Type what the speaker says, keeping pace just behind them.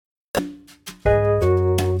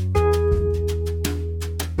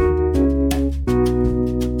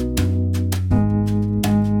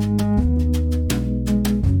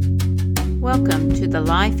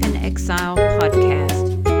Life in Exile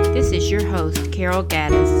podcast. This is your host, Carol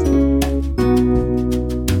Gaddis.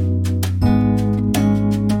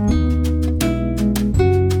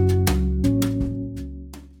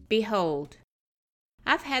 Behold.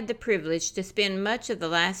 I've had the privilege to spend much of the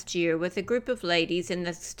last year with a group of ladies in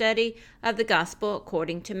the study of the Gospel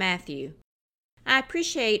according to Matthew. I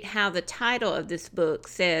appreciate how the title of this book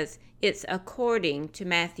says it's according to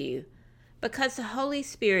Matthew, because the Holy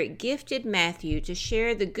Spirit gifted Matthew to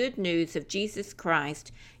share the good news of Jesus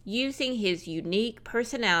Christ using his unique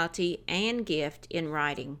personality and gift in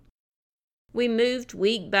writing. We moved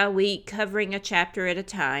week by week, covering a chapter at a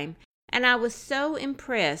time, and I was so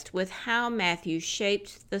impressed with how Matthew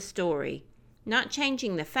shaped the story, not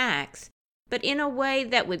changing the facts, but in a way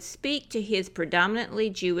that would speak to his predominantly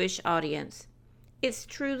Jewish audience. It's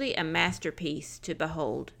truly a masterpiece to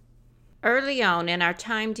behold. Early on in our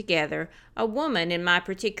time together, a woman in my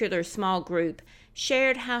particular small group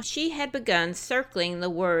shared how she had begun circling the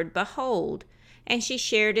word behold, and she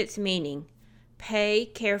shared its meaning. Pay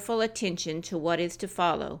careful attention to what is to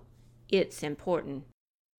follow. It's important.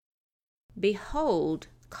 Behold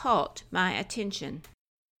caught my attention.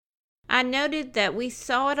 I noted that we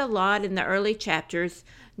saw it a lot in the early chapters,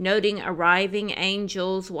 noting arriving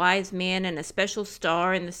angels, wise men, and a special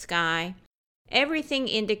star in the sky. Everything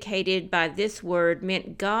indicated by this word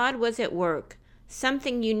meant God was at work.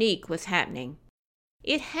 Something unique was happening.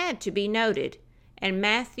 It had to be noted, and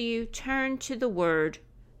Matthew turned to the word,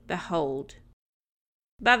 behold.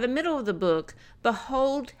 By the middle of the book,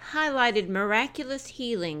 behold highlighted miraculous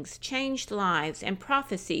healings, changed lives, and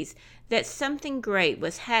prophecies that something great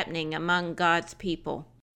was happening among God's people.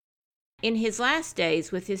 In his last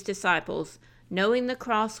days with his disciples, knowing the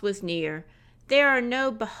cross was near, there are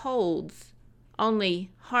no beholds, only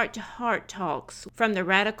heart-to-heart talks from the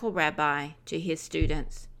radical rabbi to his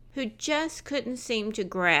students, who just couldn't seem to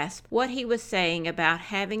grasp what he was saying about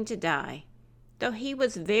having to die, though he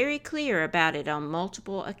was very clear about it on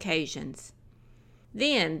multiple occasions.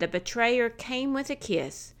 Then the betrayer came with a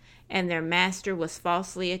kiss, and their master was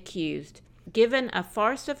falsely accused, given a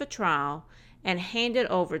farce of a trial, and handed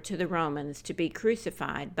over to the Romans to be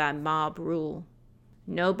crucified by mob rule.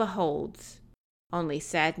 No beholds, only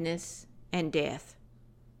sadness and death.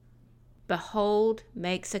 Behold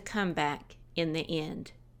makes a comeback in the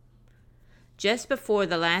end. Just before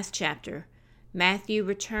the last chapter, Matthew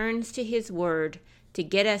returns to his word to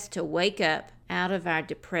get us to wake up out of our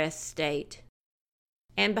depressed state.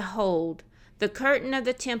 And behold, the curtain of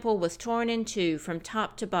the temple was torn in two from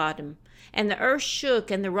top to bottom, and the earth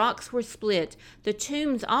shook and the rocks were split. The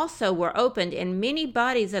tombs also were opened, and many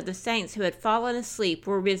bodies of the saints who had fallen asleep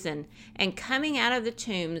were risen. And coming out of the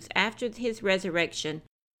tombs after his resurrection,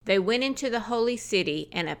 they went into the holy city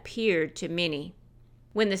and appeared to many.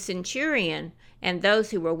 When the centurion and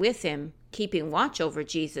those who were with him, keeping watch over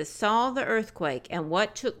Jesus, saw the earthquake and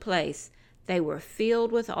what took place, they were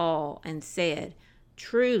filled with awe and said,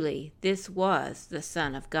 "Truly, this was the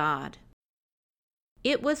Son of God."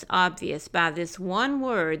 It was obvious by this one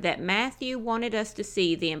word that Matthew wanted us to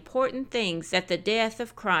see the important things that the death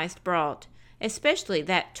of Christ brought, especially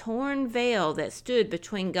that torn veil that stood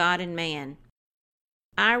between God and man.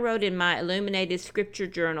 I wrote in my illuminated scripture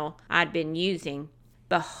journal I'd been using,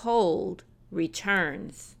 "Behold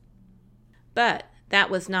returns." But that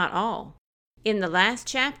was not all. In the last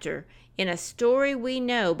chapter, in a story we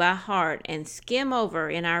know by heart and skim over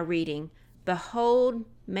in our reading, behold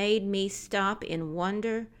made me stop in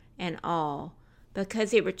wonder and awe,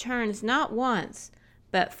 because it returns not once,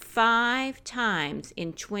 but 5 times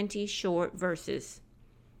in 20 short verses.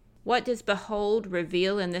 What does behold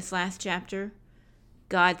reveal in this last chapter?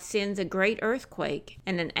 God sends a great earthquake,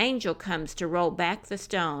 and an angel comes to roll back the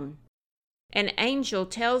stone. An angel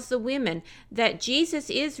tells the women that Jesus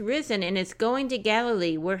is risen and is going to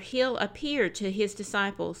Galilee, where he'll appear to his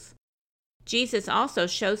disciples. Jesus also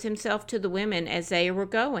shows himself to the women as they were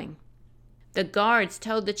going. The guards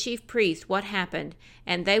told the chief priests what happened,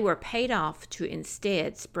 and they were paid off to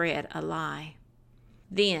instead spread a lie.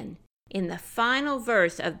 Then, in the final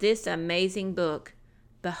verse of this amazing book,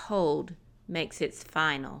 behold makes its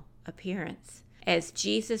final appearance, as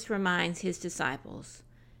Jesus reminds his disciples,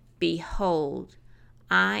 "Behold,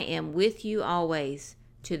 I am with you always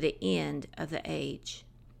to the end of the age."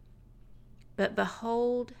 But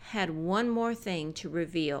behold had one more thing to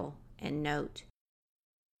reveal and note.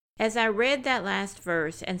 As I read that last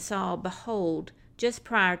verse and saw behold just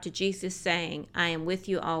prior to Jesus saying, "I am with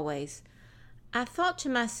you always," I thought to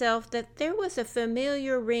myself that there was a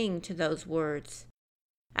familiar ring to those words.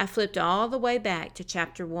 I flipped all the way back to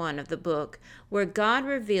chapter 1 of the book, where God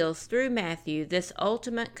reveals through Matthew this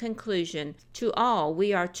ultimate conclusion to all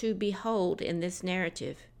we are to behold in this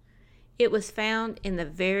narrative. It was found in the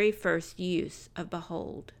very first use of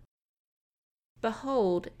behold.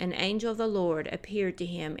 Behold, an angel of the Lord appeared to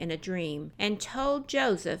him in a dream and told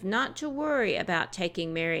Joseph not to worry about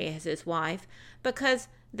taking Mary as his wife, because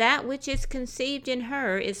that which is conceived in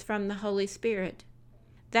her is from the Holy Spirit.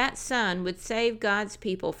 That son would save God's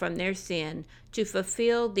people from their sin to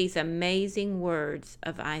fulfill these amazing words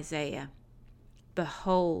of Isaiah.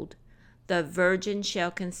 Behold, the virgin shall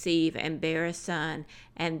conceive and bear a son,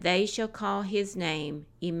 and they shall call his name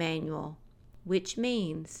Emmanuel, which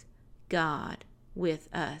means God with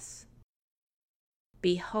us.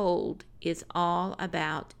 Behold is all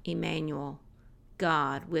about Emmanuel,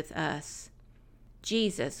 God with us.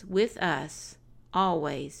 Jesus with us,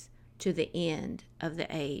 always, to the end of the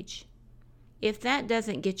age. If that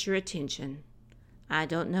doesn't get your attention, I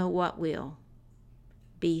don't know what will.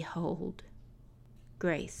 Behold.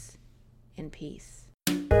 Grace and peace.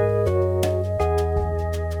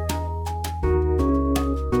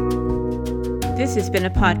 This has been a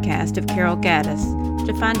podcast of Carol Gaddis.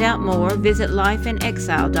 To find out more, visit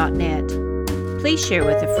lifeinexile.net. Please share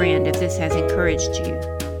with a friend if this has encouraged you.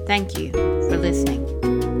 Thank you for listening.